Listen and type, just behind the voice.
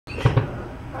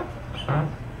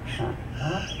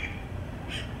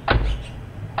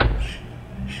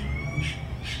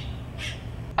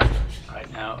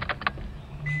Right now.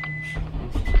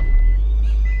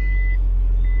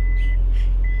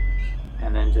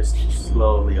 And then just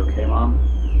slowly, okay, Mom?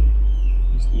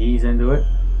 Just ease into it.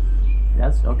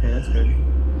 That's okay, that's good.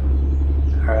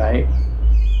 All right.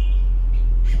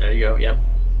 There you go, yep.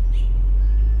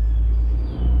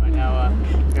 Right now,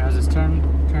 guys, just turn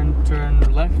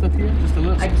left up here, just a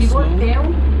little. Aquí volteo.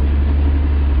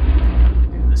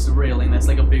 This is a railing, that's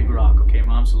like a big rock, okay,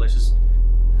 Mom? So let's just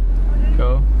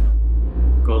go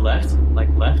left, like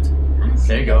left.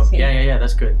 There you go. Yeah,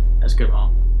 that's good. That's good,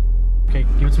 Mom. Okay,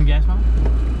 give it some gas, Mom.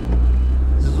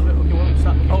 Just a little bit, okay,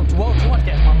 stop. Oh, too much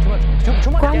gas, Mom, too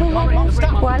much gas, Mom,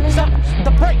 stop.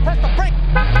 The brake, press the brake.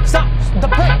 Stop, the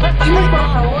brake, press the brake,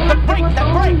 Mom. The brake,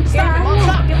 stop it, Mom,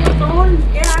 stop.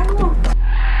 ¿Qué hago?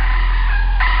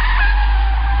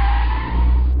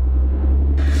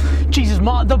 Jesus,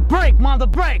 Mom, the brake, Mom, the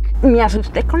brake. Me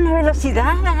asusté con la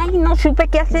velocidad, ay, no supe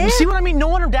qué hacer. You see what I mean? No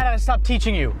wonder Dad had to stop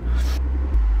teaching you.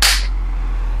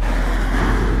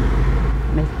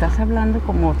 Me estás hablando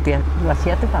como lo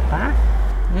hacía tu papá.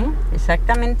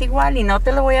 Exactamente igual y no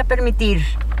te lo voy a permitir.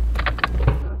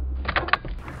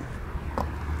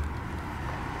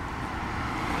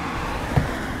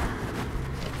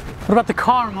 What about the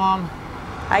car, Mom?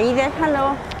 Ahí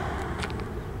déjalo.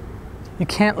 You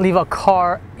can't leave a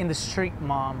car in the street,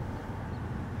 Mom.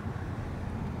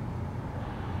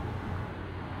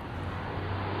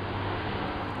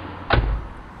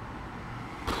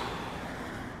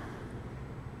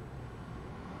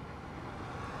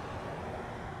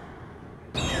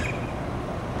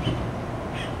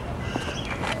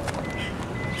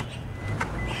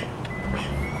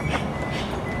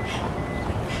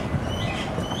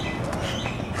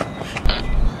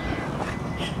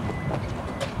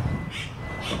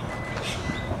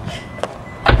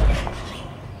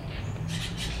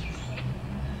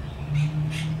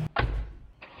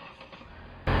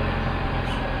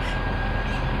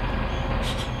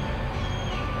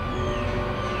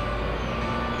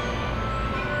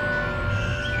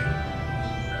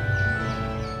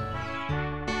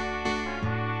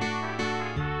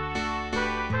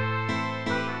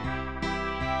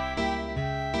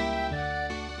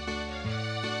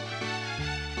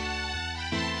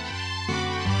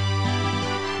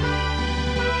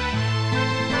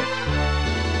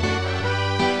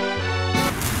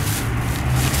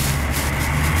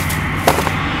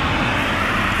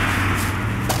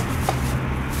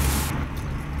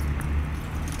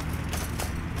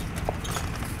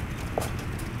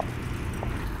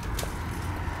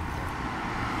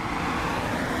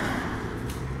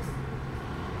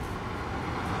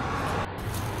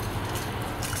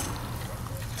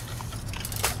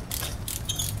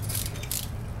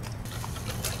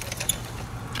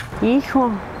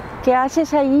 Hijo, ¿qué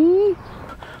haces ahí?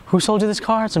 Who sold you this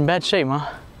car? It's in bad shape, Ma.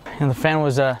 And the fan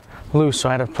was loose, so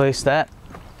I had to replace that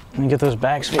and get those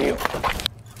bags for you.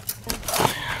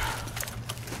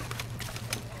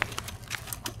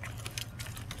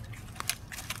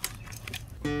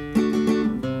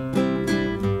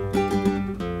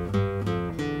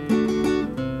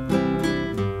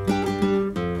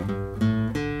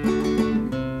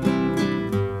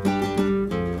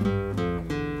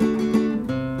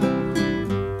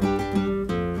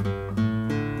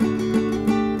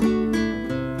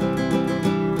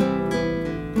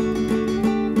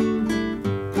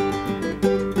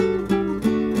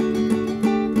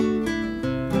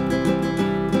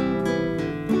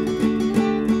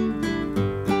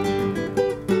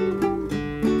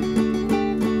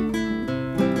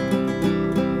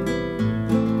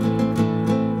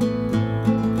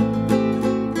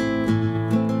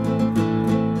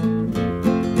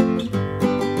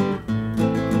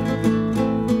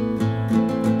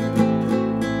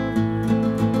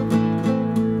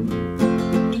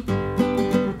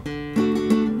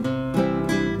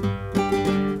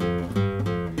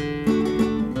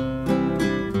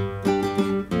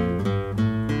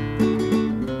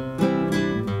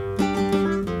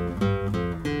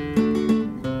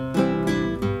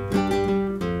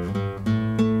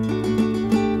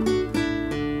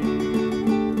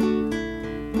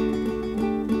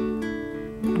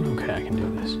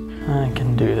 I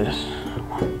can do this.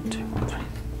 1, 2, 3.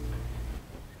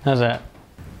 How's that?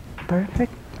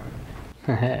 Perfect.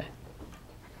 Hey,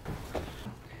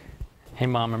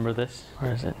 Mom, remember this?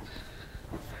 Where is it?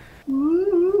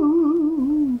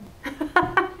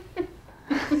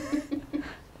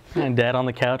 And Dad on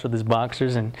the couch with his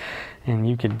boxers, and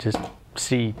you could just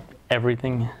see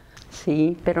everything.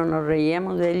 Sí, pero nos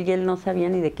reíamos de él y él no sabía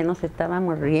ni de qué nos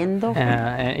estábamos riendo.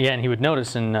 Yeah, and he would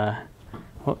notice and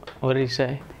what did he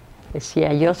say?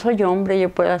 Decía, yo soy hombre, yo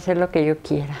puedo hacer lo que yo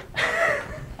quiera.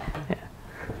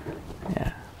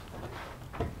 Yeah.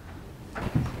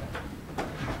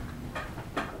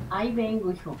 Ahí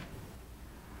vengo, hijo.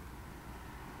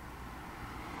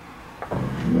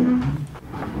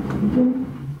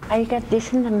 I got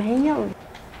this in the mail.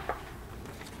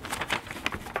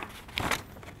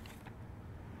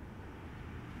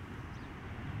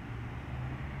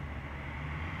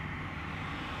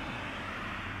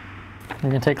 You're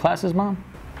gonna take classes, Mom?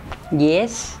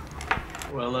 Yes,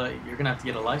 Well, you're gonna have to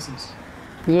get a license.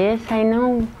 yes, I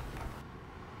know.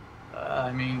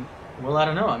 I mean, well, I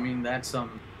don't know. I mean, that's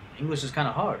English is kind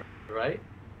of hard, right?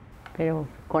 Pero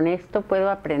con esto puedo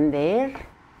aprender.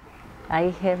 I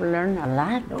have learned a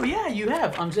lot. Oh yeah, you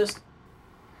have.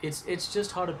 It's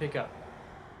just hard to pick up.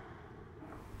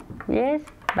 Yes,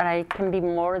 but I can be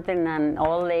more than an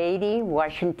old lady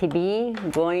watching TV,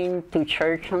 going to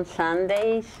church on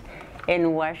Sundays,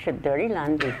 and wash a dirty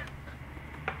laundry.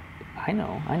 I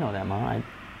know that, Mom.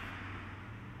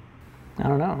 I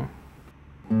don't know.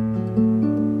 I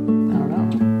don't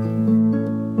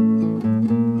know.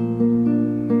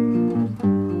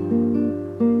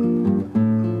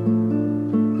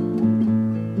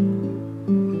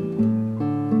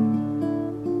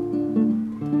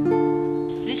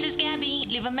 This is Gabby.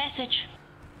 Leave a message.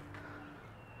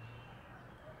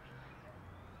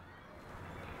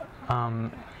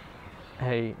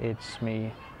 Hey, it's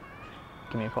me.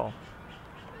 Give me a call.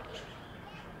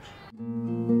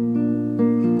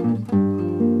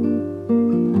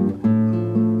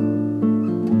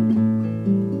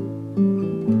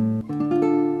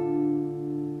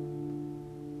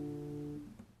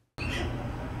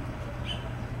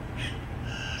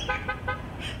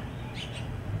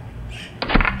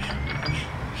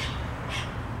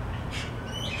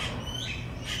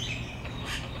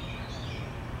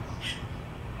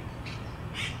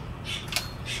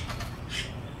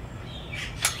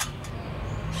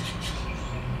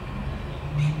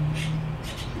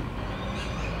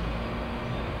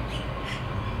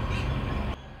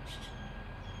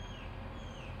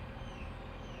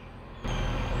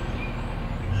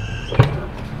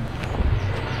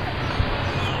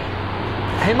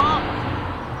 Hey, Mom.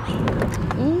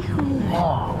 Hijo,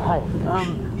 Oh, hi.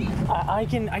 I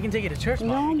can take you to church,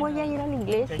 Mom. no voy a ir a la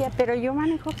iglesia, pero yo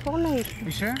manejo sola, hijo.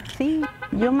 You sure? Sí,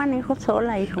 yo manejo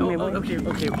sola, hijo. Me voy. Okay.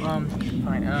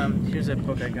 Fine. Here's a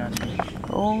book I got.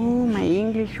 Oh, my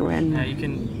English one. Yeah, you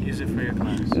can use it for your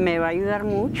class. Me va a ayudar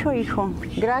mucho, hijo.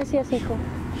 Gracias, hijo.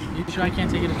 You sure I can't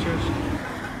take you to church?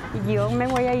 Yo me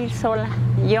voy a ir sola.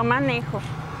 Yo manejo.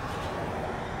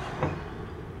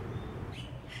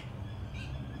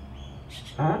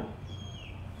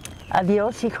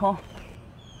 Adiós, hijo.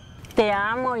 Te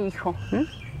amo, hijo. ¿Mm?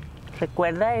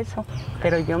 Recuerda eso.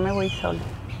 Pero yo me voy sola.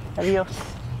 Adiós.